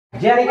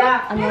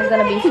Jerica! I'm not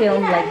gonna be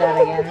filmed like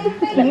that again.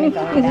 Let me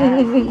go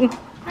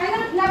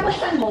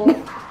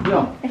with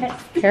that.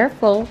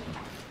 Careful.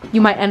 You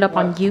might end up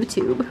on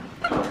YouTube.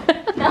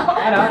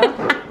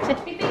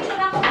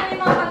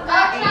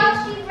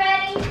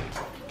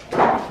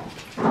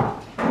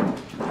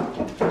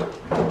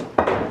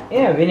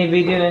 Yeah,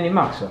 video na ni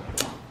Max.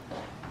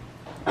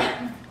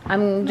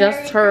 I'm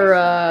just her.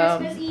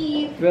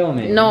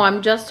 Filming. No,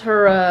 I'm just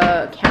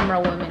her camera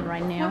woman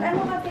right now.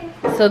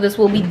 So this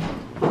will be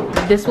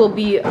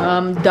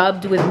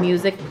dubbed with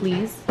music,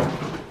 please.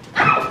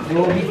 It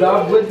will be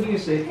dubbed with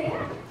music.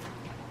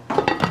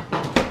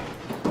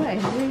 What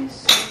is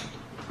this?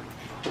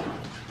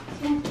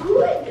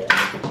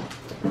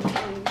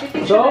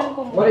 So,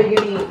 what are you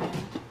gonna eat?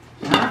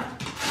 Huh?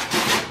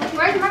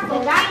 Where's Marco?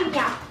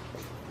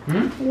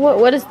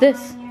 What is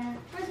this?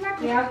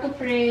 We have to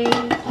pray.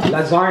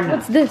 Lasagna.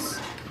 What's this?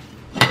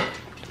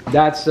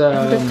 That's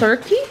The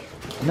turkey?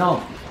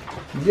 no.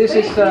 This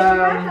is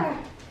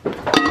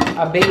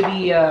a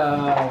baby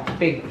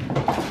pig.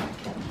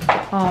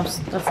 Oh,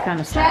 that's kind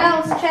of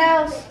sad.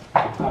 Charles.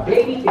 A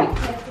baby pig.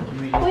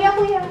 Kuya.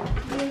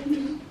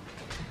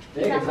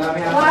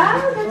 Wow,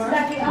 that's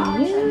daddy.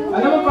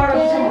 Ano mo para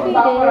sa mga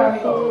tao marami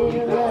ko?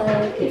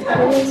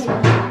 Charles.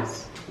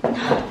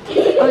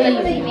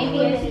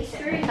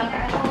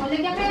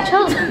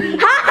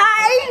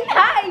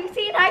 Hi!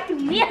 Say hi to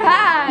me.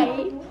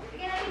 Hi!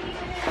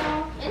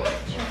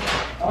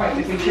 Okay,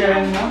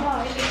 pipicturean mo.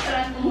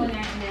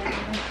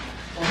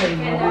 Okay,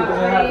 mabuto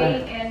na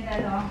natin.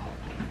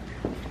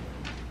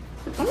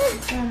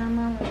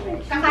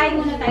 Kakain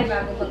muna tayo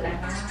bago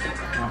pagkana.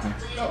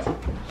 Okay.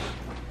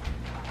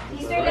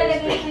 Sister,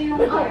 lalagay ko yung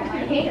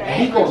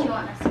Hiko.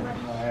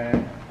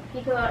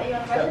 Hiko,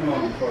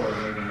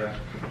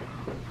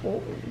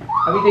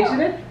 Have you tasted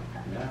it?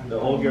 Yeah, the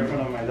old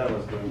girlfriend of my dad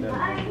was doing that.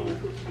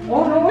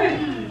 Oh, no way.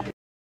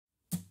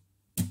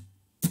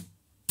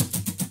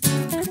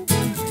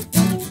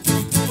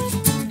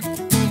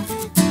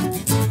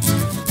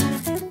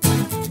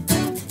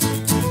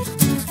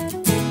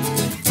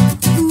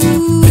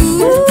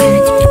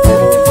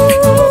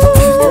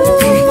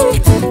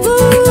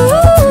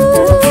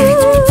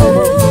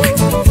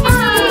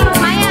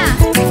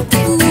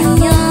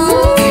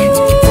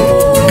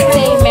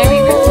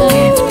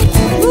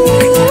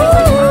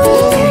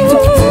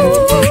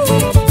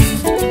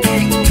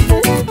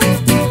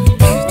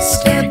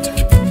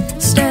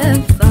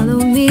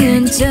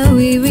 Till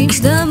we reach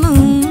the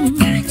moon.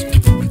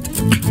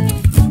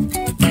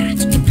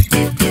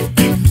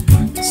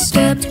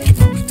 Step,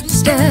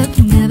 step,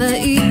 never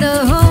eat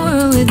the whole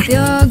world with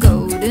your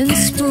golden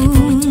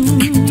spoon.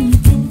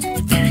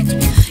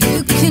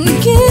 You can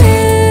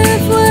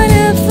give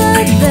whatever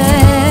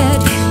that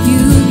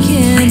you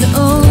can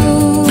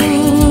own.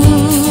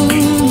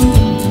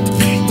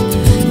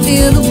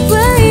 Feel the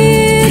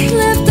weight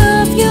lift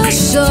off your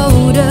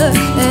shoulder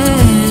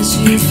as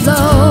you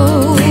flow.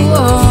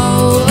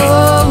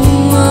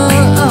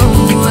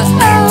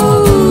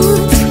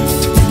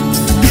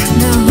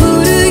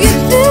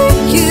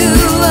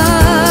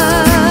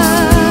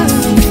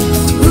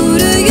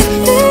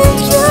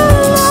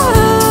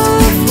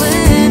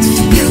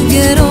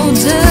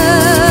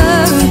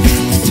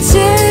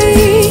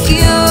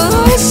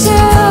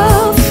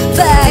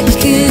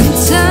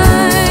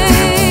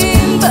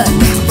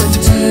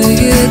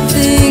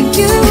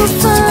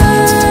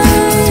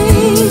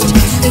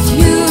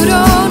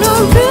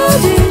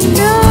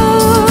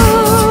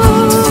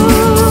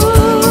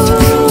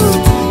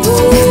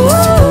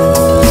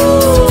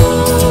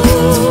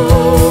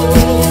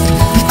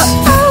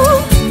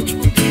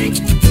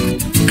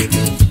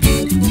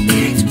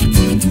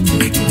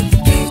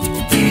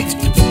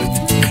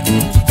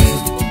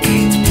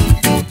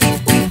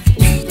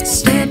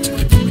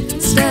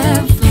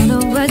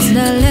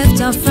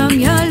 From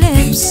your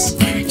lips,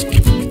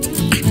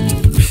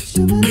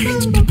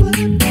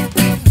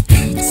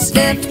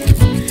 step,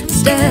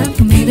 step,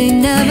 may they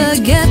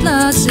never get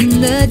lost in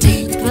the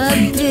deep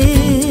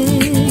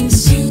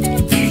abyss.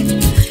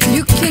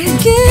 You can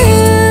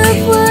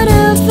give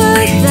whatever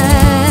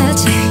that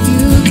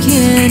you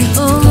can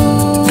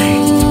own.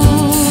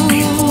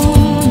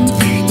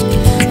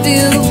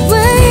 Feel the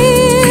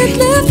weight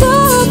lift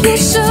off your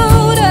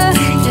shoulder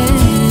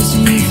as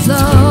you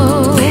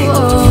flow.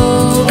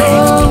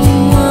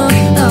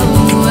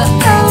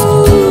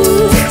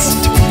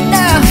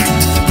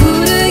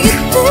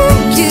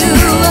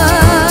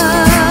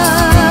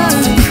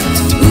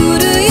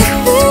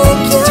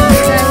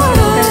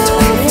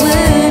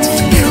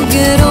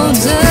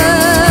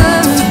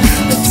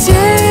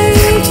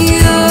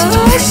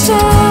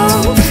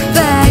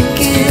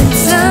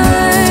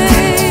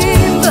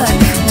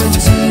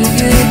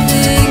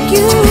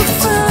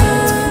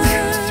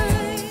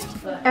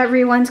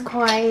 Everyone's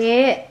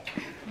quiet.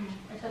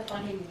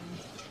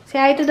 Say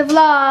hi to the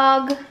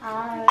vlog.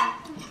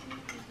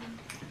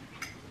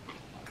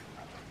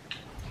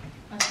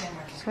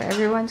 So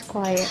everyone's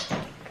quiet.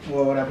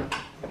 Well, whatever.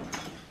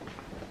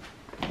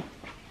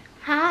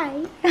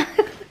 Hi.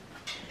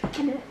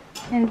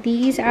 And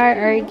these are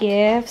our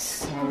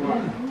gifts.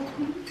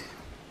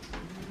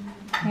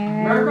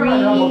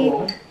 Harry.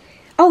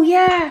 Oh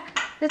yeah,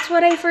 that's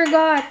what I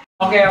forgot.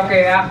 Okay,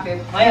 okay, active.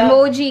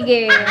 Emoji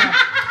game.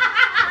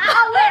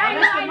 Oh, wait, I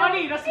know. That's the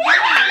money, that's the money.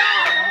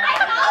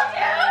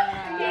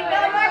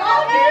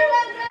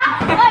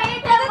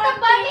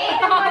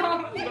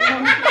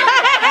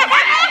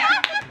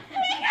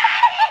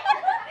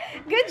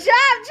 Good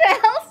job,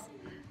 Chels.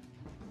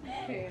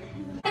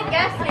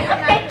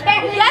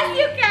 Yes,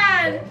 you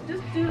can.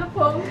 Just do the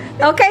pose.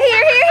 Okay,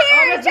 here,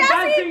 That's the Chelsea.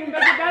 dancing,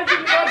 that's the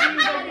dancing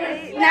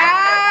emoji.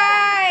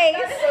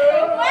 Nice.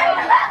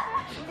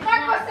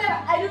 Marco said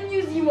I don't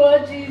use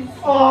emojis.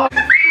 Oh.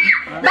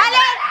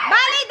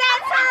 Ballet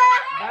dancer.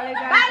 Ballet.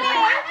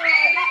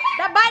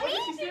 The bunny.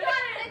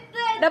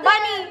 The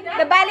bunny.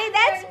 The ballet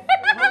dance.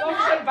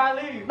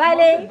 Ballet.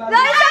 Ballet. No,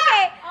 it's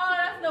okay. Oh,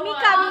 that's the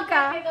Mika.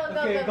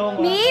 Okay, go on.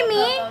 Me.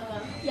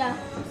 Yeah.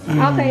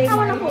 Okay. Oh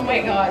my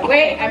god.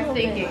 Wait, I'm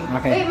thinking.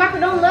 Okay. Wait, Marco,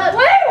 don't look.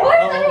 Wait, what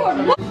is that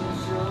one?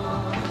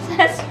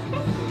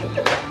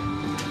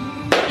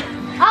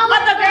 Oh,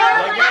 what the girl?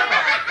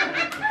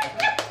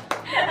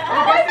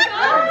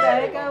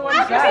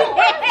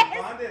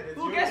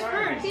 Who gets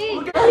first?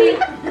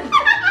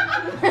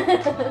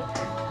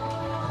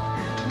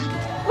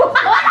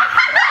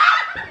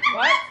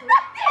 What?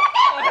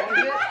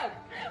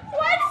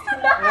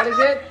 What is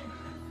it?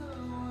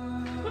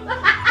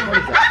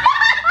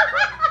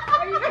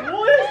 Are you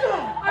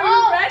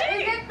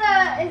ready? Is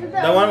it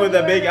the The one with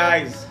the big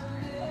eyes. Is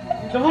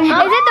it the one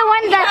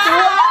that's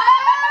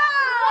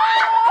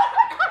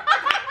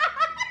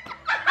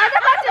I was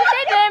about to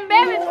say the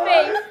embarrassed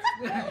face.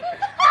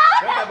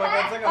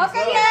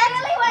 Okay, yes.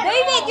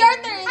 David, your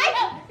turn.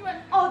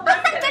 Oh,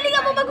 that's the galing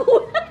mo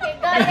maghula.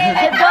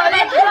 Let's go,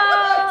 let's go.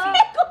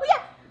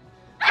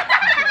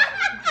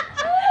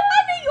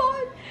 Ano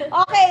yun?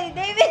 Okay,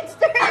 David's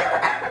turn.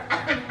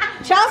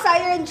 Chelsea,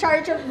 you're in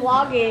charge of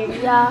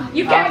vlogging. Yeah.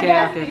 You can't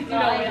guess. Okay. You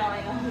know it. Oh,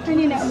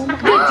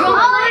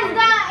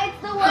 it's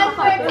the one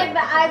where it's like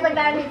the eyes like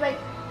that and he's like,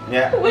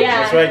 Yeah,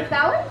 Yeah. that's right.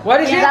 that one? What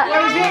is it? Yeah.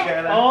 What is it?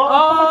 Okay,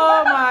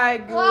 Oh my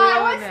god.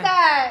 Wow, what's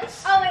that?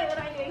 Oh, wait, what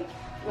am I doing?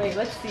 Wait,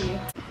 let's see.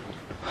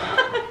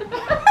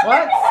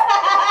 What?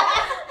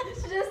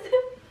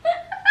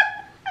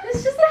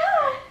 It's just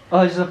that. Oh,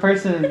 it's a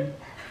person.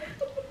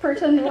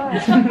 Person what? The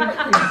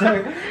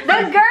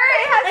girl,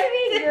 it has to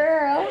be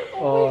girl.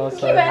 Oh,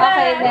 sorry.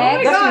 Okay,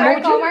 next.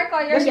 That's emoji? Marco,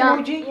 you're That's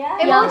emoji?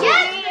 Emoji?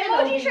 Yes,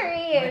 emoji sure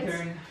is.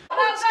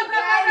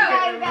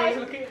 Guys.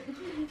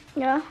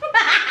 Yeah.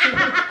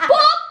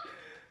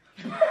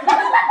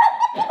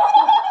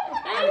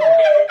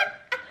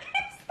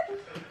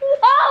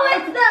 Oh,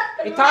 it's the...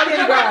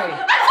 Italian guy.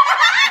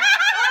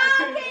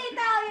 Okay,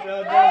 Italian.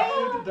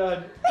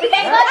 Done. Okay, go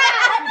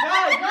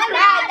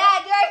Dad,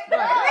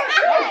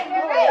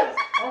 yours.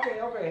 Okay,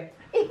 okay.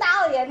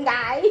 Italian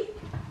guy.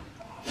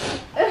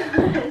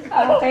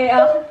 Okay,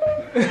 No,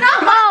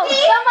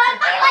 monkey! The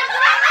monkey like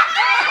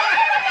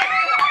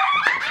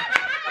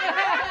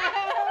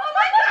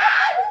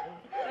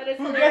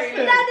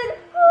That is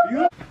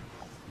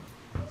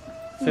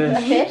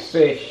hilarious. Fish.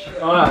 Fish.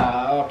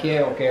 Ah, okay.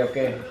 A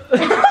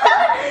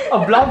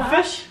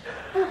blobfish?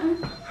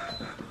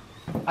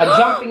 A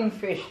jumping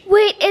fish.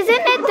 Wait,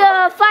 isn't it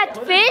the fat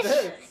fish?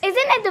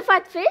 Isn't it the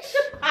fat fish?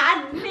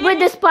 With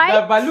the The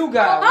spike?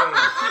 beluga. Wow.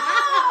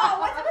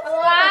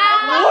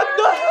 What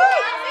the heck?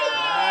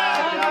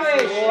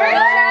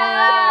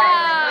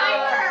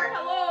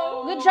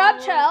 Good job,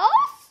 Chels.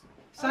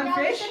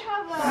 Sunfish?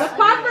 The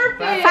puffer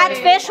fish. Fat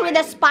fish with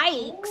the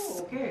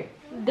spikes. Okay.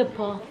 The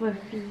puffer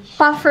fish.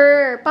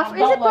 Puffer.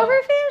 Is it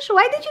puffer fish?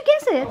 Why did you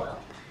guess it?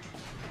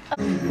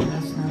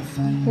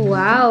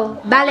 Wow.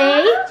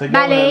 Ballet? It's a girl with a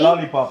Ballet?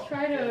 lollipop.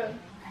 Try to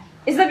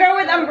It's the girl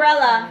with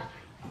umbrella.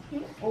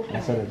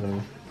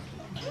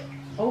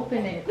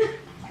 open it.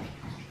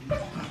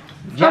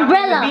 Jack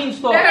Umbrella. and the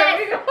Beanstalk. There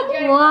we go.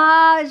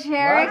 Wow,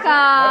 Jerica.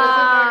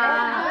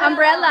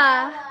 Umbrella.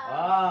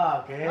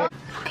 Ah, okay.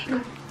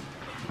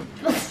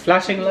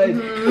 Flashing light.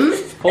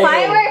 Photo.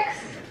 Fireworks.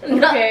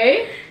 Okay.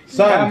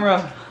 Sun. Camera.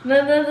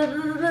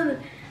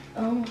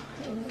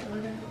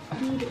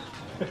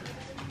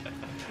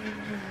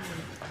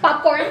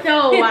 Popcorn.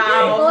 Oh,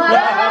 wow.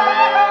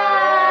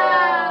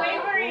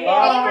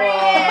 Popcorn.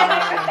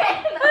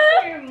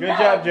 Good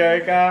job,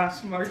 Jerica.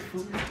 Smart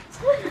food.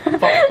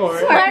 Popcorn.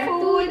 Smart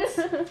foods.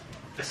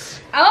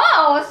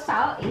 Oh,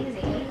 so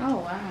easy. Oh,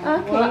 wow.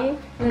 Okay.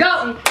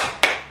 Go.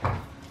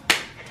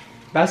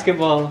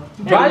 Basketball. Go,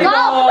 Volleyball. go,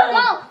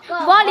 go.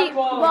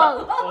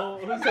 Volleyball. Oh,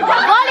 who said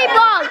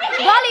Volleyball.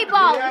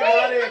 Volleyball.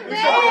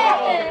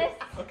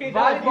 Yeah, Okay,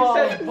 Dad, you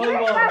said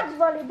volleyball.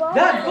 Volleyball.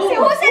 Dad, go.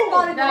 Who said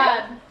volleyball?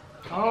 Dad.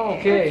 Oh,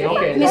 okay.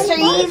 Mr.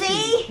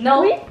 Easy?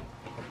 No.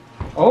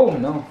 Oh,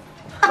 no.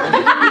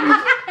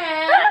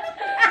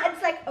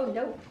 It's like, oh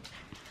no.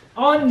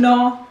 Oh,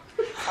 no.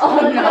 Oh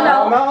no.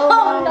 No,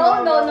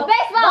 Oh no.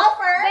 Baseball.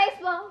 Golfer.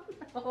 Baseball.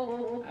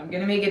 I'm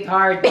gonna make it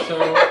hard, so...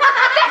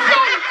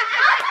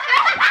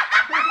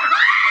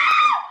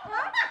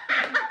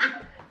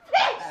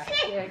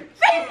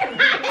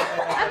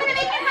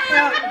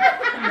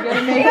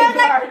 gonna make it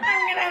hard.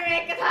 I'm gonna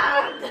make it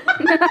hard.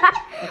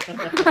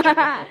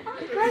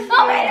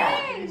 Oh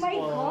my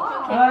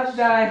god. What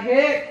the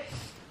heck?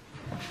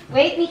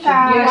 Wait, Mika.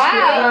 Yes,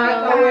 Wow.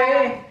 get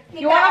away.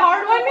 You want a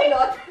hard one, Mick?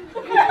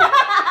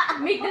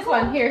 Make this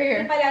one.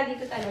 Here. Pala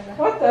dito talaga.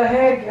 What the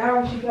heck?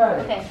 How she got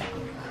it?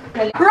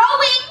 Okay.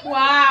 Growing!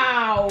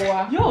 Wow.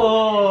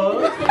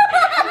 Yo!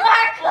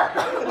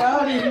 Get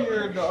out of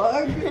here,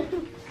 dog.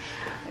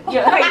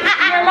 Your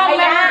mom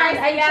memorized.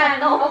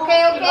 Ayan.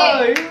 Okay. Oh, you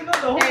know the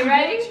whole Okay,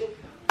 ready?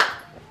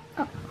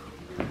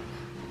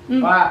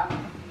 Wow.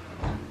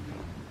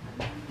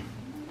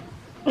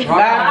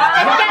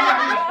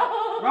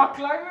 Rock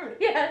climber.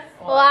 Yes.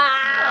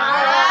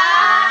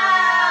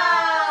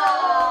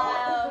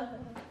 Wow.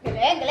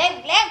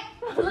 Galing.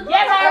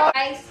 Yes, sir.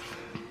 Guys.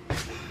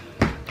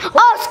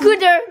 Oh,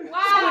 scooter.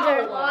 Wow.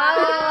 Scooter.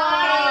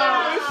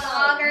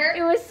 Vlogger.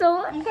 It was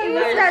so. It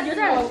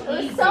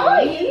was So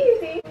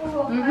easy.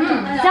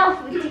 Self,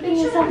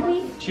 taking a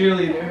selfie.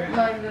 cheerleader.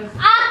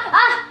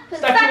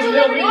 Statue of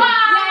Liberty.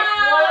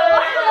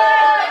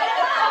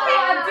 Okay,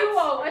 a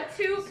duo, a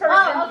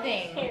two-person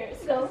thing.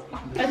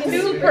 A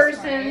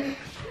two-person.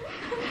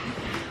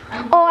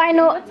 Oh, I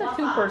know. What's a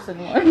two-person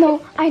one?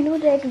 No, I know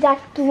the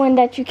exact one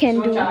that you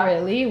can do.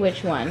 Really?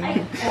 Which one?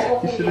 You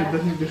should have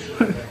done this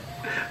one.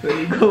 There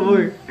you go,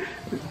 boy.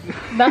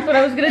 That's what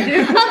I was gonna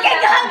do.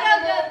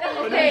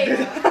 Okay,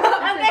 go.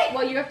 Okay.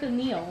 Well, you have to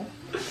kneel.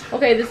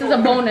 Okay, this is a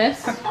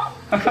bonus.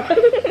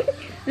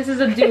 This is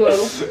a duo.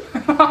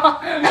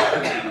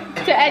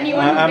 To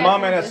anyone. who A gets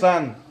mom and a this.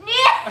 son.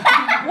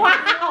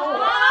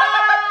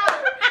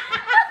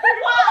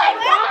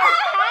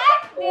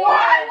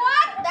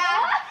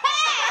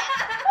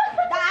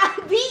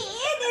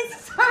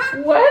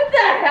 What the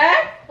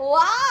heck?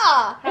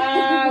 Wow.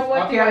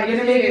 What Okay, I'm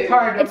gonna make it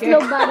hard, It's okay?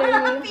 low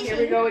battery. Here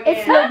we go again.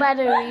 It's low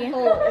battery.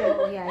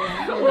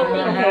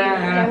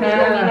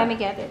 Let me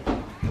get it.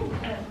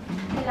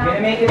 I'm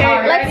gonna make it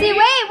hard. Let's see.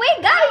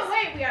 Wait, guys.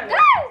 Wait, we gotta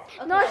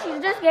Guys. No,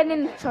 she's just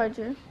getting the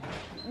charger.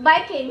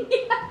 Biking.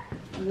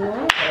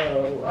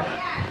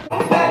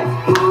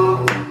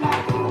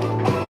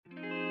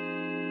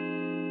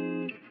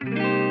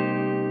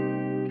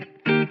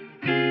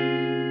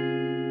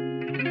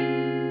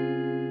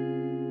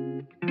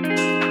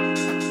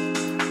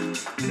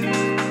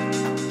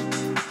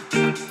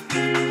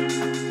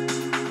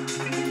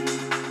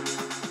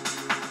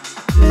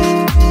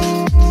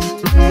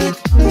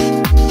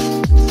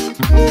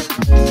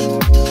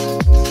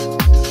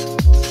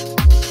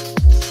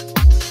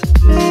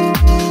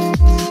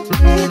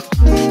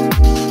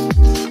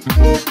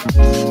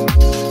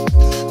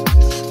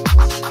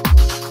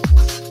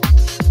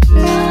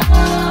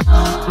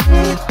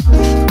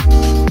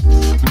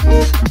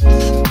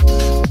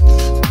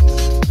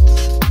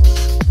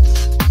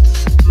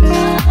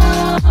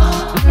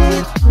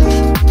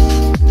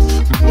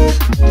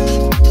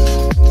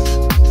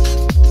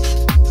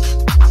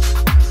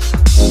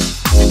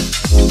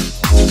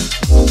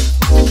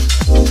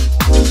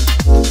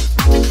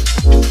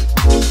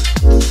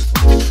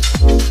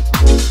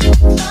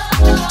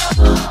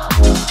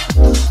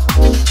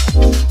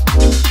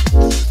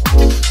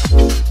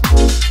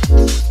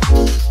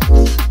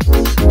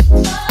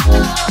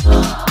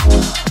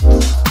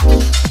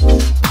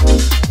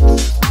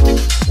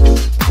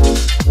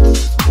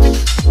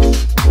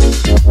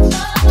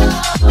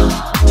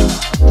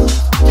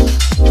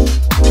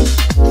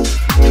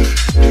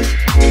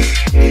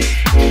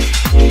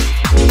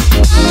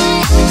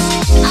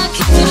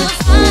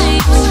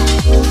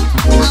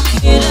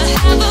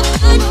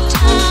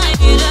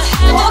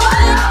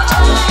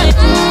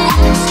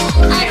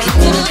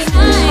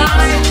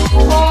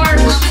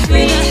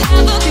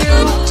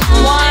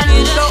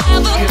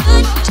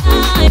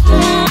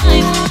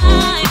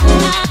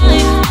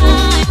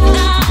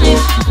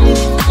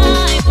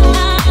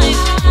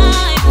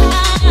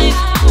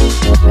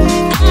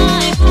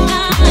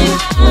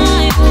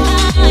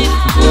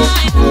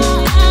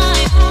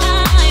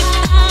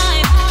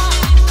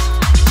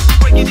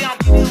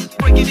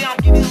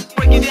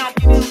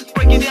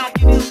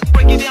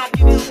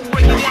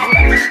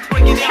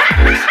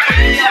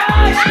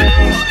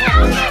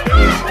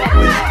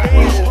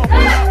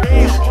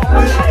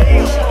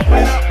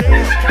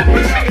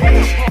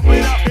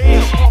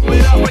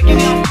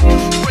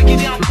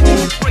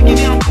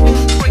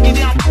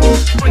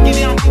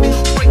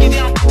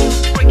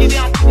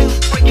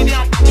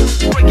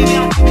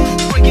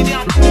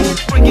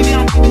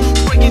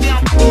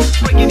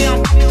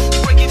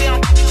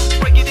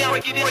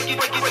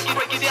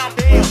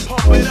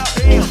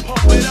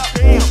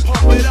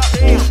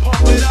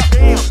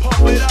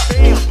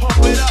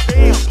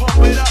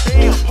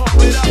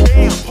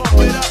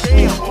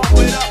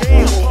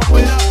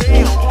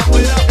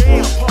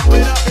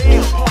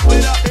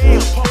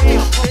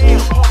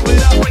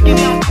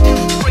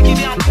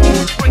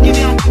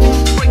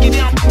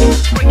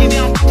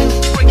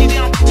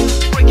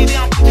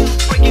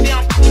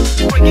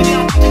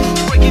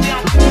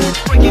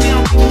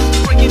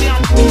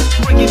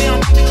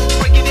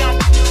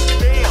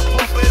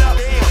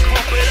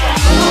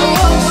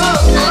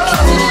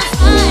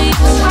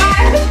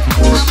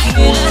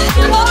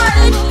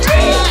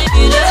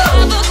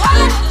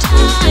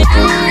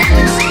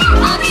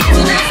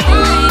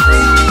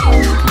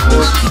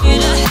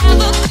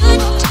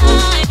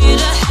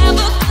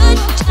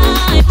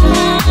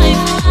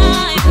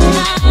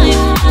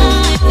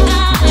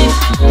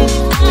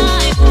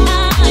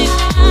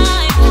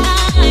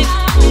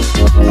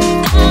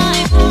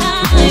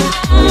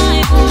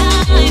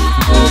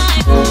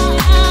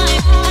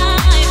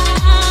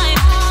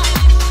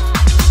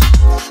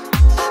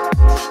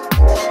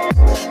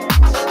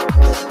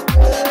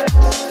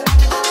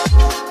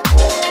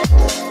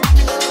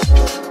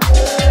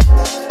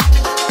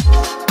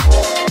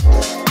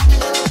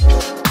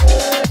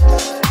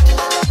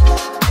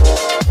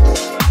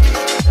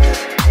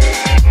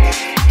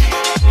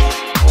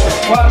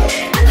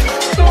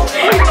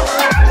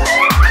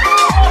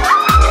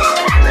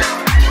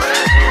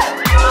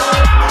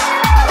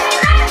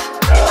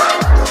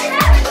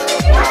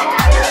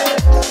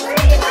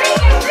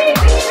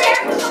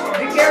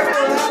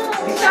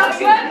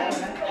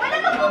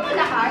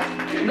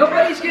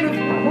 Nobody's gonna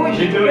push.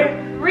 You do it.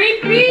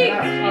 Repeat.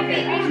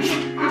 Okay.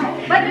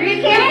 But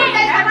be careful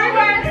that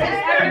everyone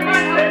says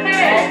Everyone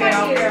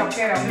okay.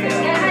 Okay.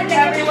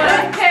 Everyone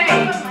okay.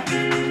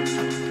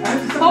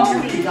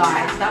 Holy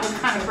guys, that was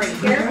kind of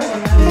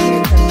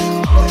crazy.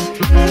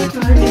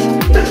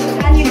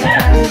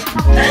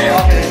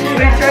 Okay.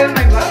 Can I try with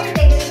my butt?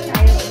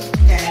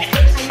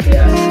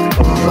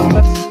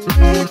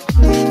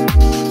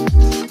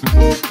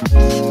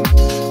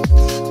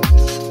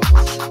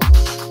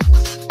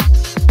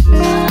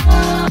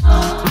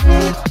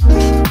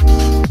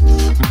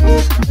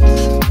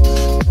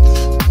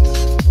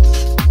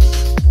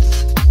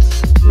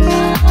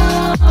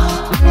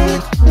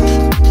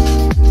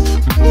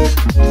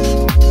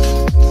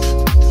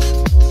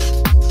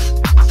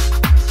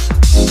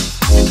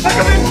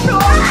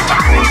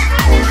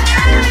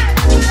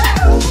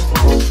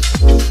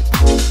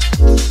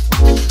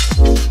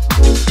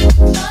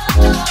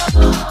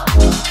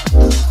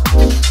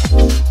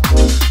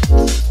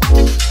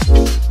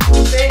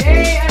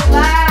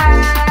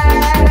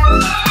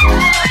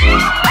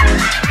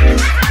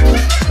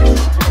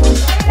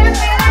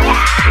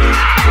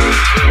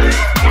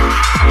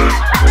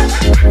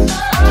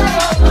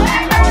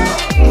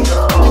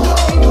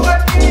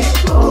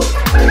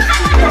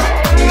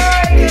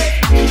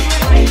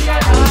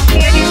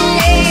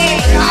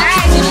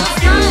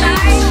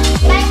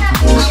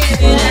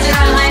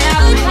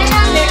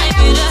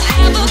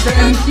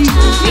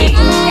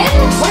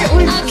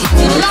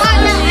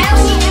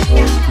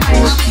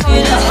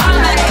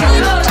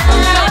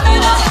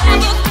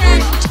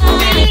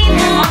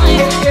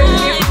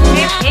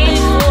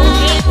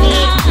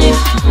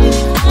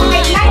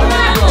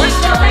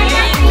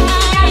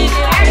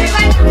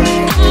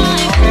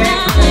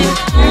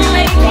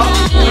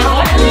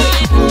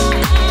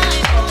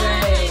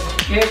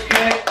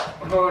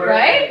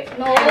 Right?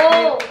 No.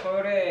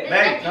 Hooray.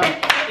 Hey, no.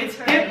 It's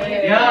hip. No.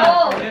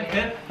 Yeah. Hip,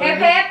 hip. Hip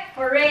hip,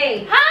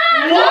 hooray. Ah,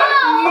 No,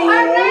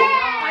 hooray.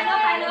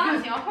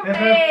 Hip,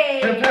 Hooray.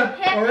 hip, hip,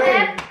 Hip hooray.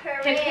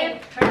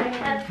 hip, hooray.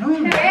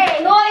 Hooray.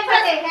 No, it's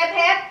okay. Hip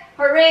hip,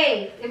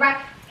 hooray. Diba?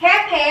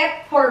 Hip hip,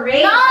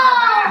 hooray. No,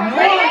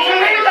 Hooray.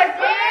 it's like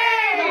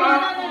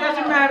Hooray. it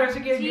doesn't matter.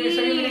 Sige,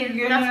 Gee,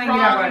 yun that's ang wrong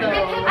ginagawa though.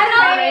 niya. I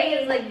know. Hooray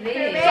is like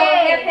this. So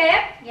hip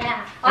hip.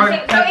 Yeah. Okay,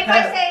 so Hip, if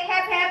I hip. say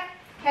hip hip,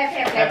 hip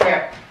hip, Hip,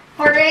 hip.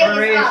 hooray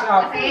Hooray is is up.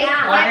 up. Okay,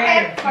 Yeah. hip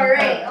hip, Okay.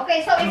 hooray. Okay,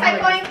 so if I'm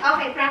going,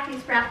 okay,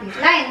 practice.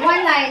 Line,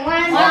 one line, one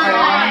Okay, line.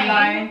 one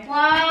line.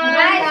 One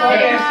Line.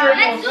 Okay, line. circle,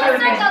 Let's do a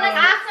circle. circle. Let's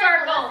Half do a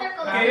circle.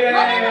 circle.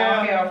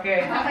 Okay, okay.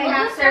 Okay,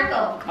 half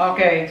circle.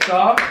 Okay,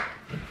 so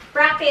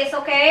Practice,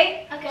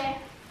 okay? Okay.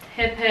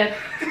 Hip hip.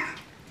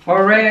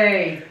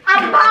 hooray.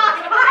 I'm back!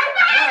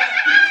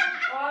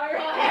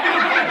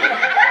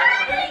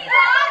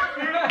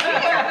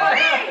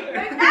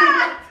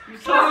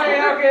 Sorry,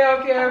 okay.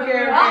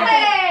 Okay.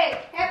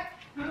 Hip.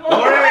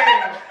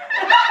 Hooray.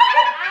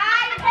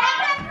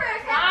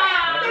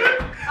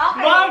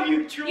 Okay. Mom,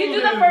 you true. You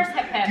do the first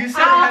hip hip. You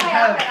said hip,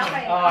 hip.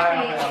 Okay. Oh,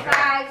 okay.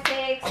 5,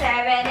 6,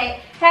 7, 8.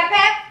 Hip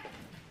hip.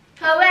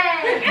 Hooray.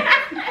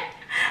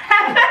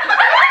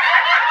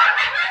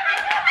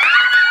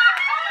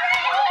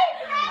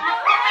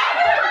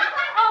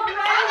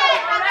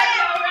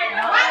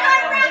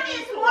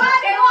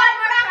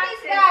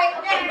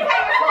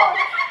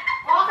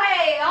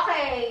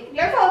 Okay.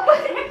 Your phone. 5,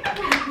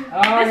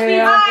 6, 7,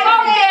 8.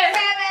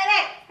 Okay.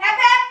 Hip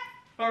hip.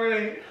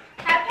 Hooray.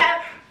 Hip hip.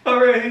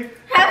 Hooray.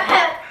 Hip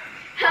hip.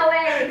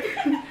 Hooray.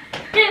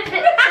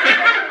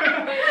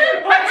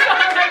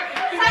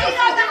 So you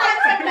know the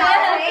concept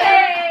now,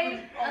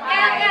 okay?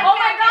 Okay. Oh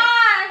my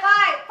gosh.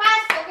 5,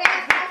 fast, okay?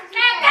 As fast as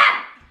you can.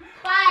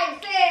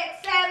 5, 6,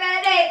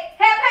 7, 8.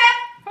 Hip hip.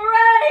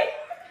 Hooray!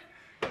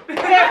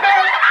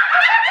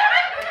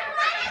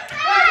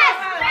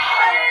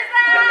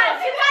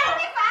 You gotta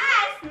be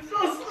fast.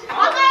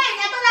 Okay,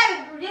 ito lang.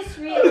 This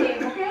real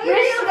game, okay?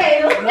 Real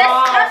game.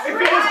 Wow. Let's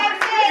If it was- 5,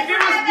 6, if it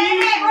was 7, me.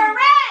 8.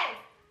 Hooray!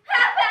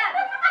 Hip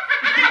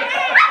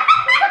hip.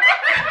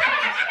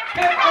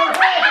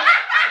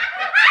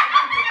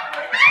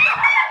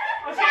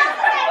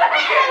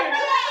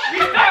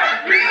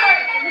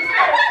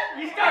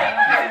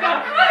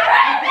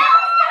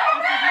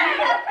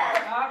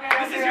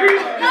 This is real.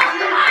 Okay.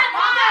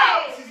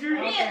 This is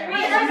real.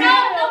 No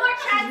more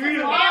chances.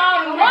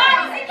 What?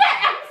 You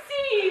can't MC.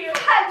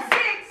 5,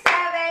 6,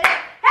 7, 8.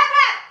 Hip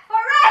hip.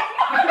 Hooray!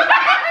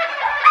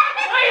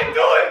 What are you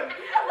doing?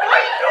 What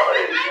are you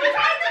doing? I'm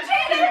trying to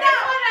change that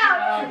one out.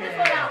 Okay.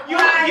 You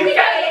 5,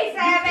 can't. 6,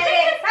 7,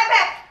 8. Hip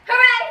hip.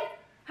 Hooray!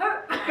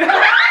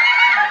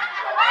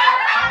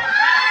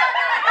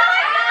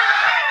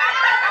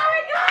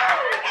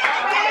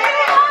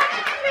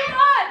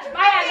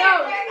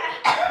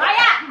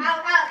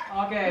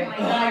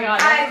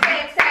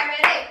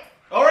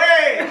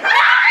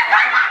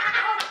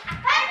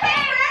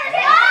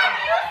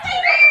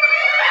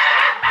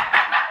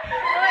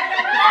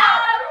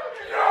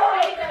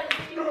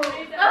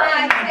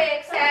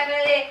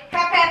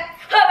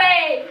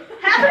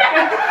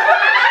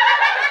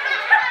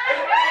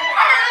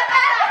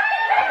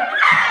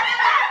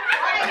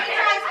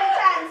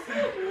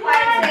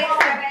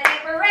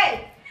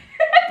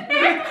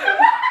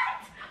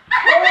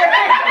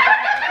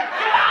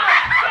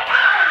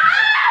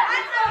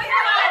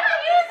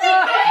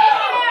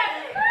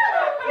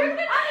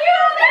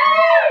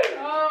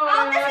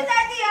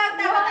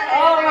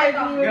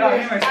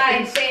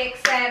 camera. 5, 6,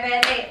 7,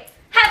 8.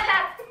 Hap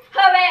hap,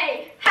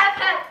 hooray! Hap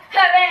hap,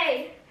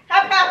 hooray!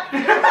 Hap hap.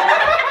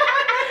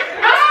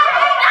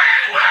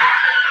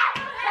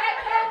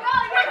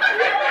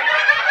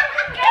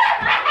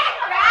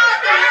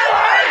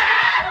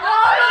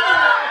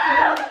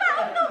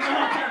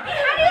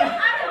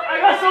 I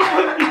got so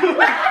confused.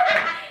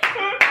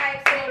 5,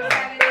 6, 7,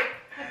 8.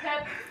 Hap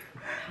hap.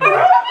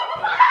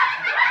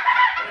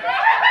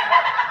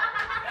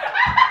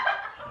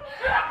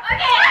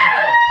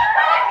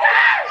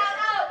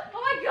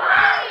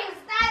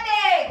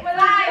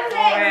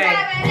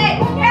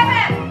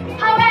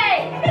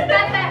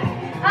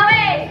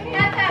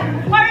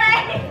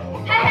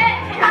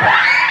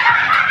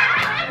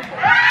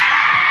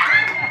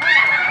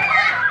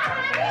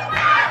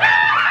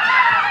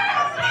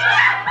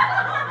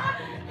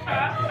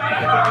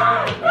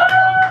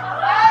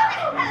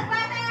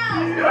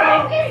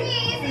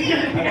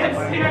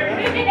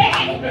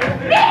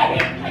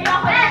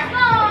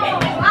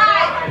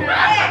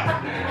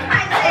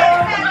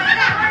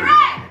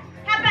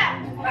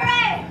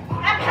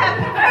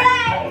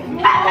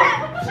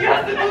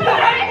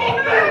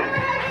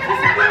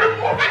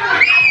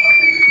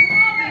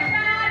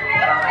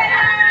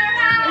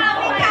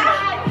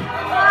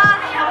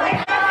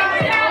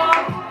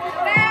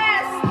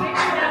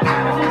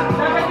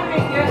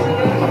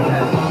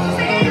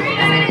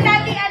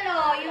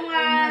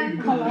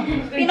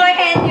 Pinoy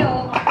henyo.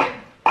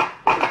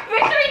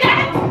 Victory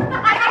dance!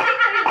 Victory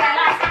dance.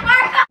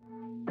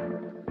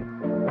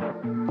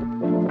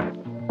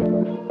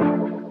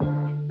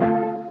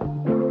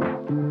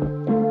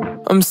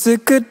 I'm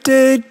sick of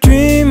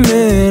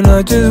daydreaming.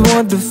 I just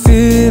want the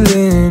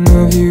feeling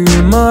of you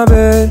in my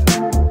bed.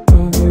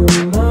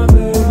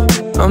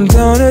 I'm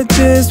down to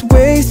just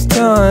waste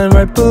time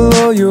right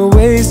below your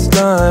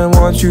waistline.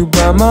 Want you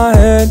by my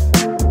head.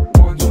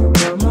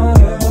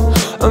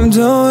 I'm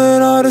done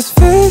with all this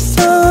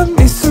FaceTime.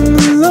 Need some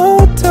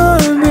alone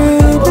time,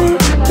 baby.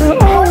 You're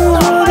always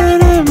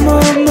running in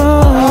my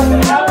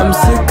mind. I'm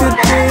sick of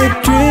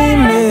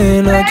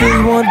daydreaming. I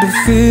just want the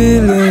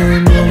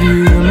feeling of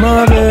you in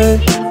my bed.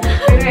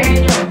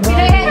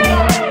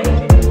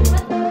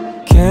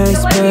 Can't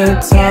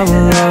spend time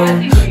alone.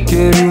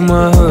 Give you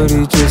my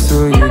hoodie just so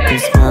you can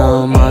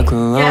smell my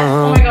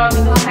cologne.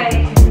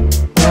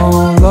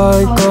 Don't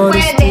like all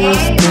this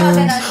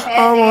distance.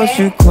 I want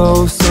you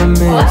close, I'm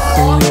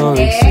missing your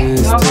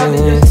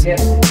existence.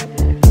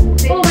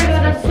 Oh my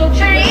god, that's so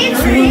cute.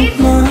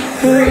 Fill my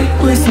head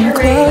with some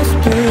clouds,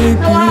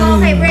 baby.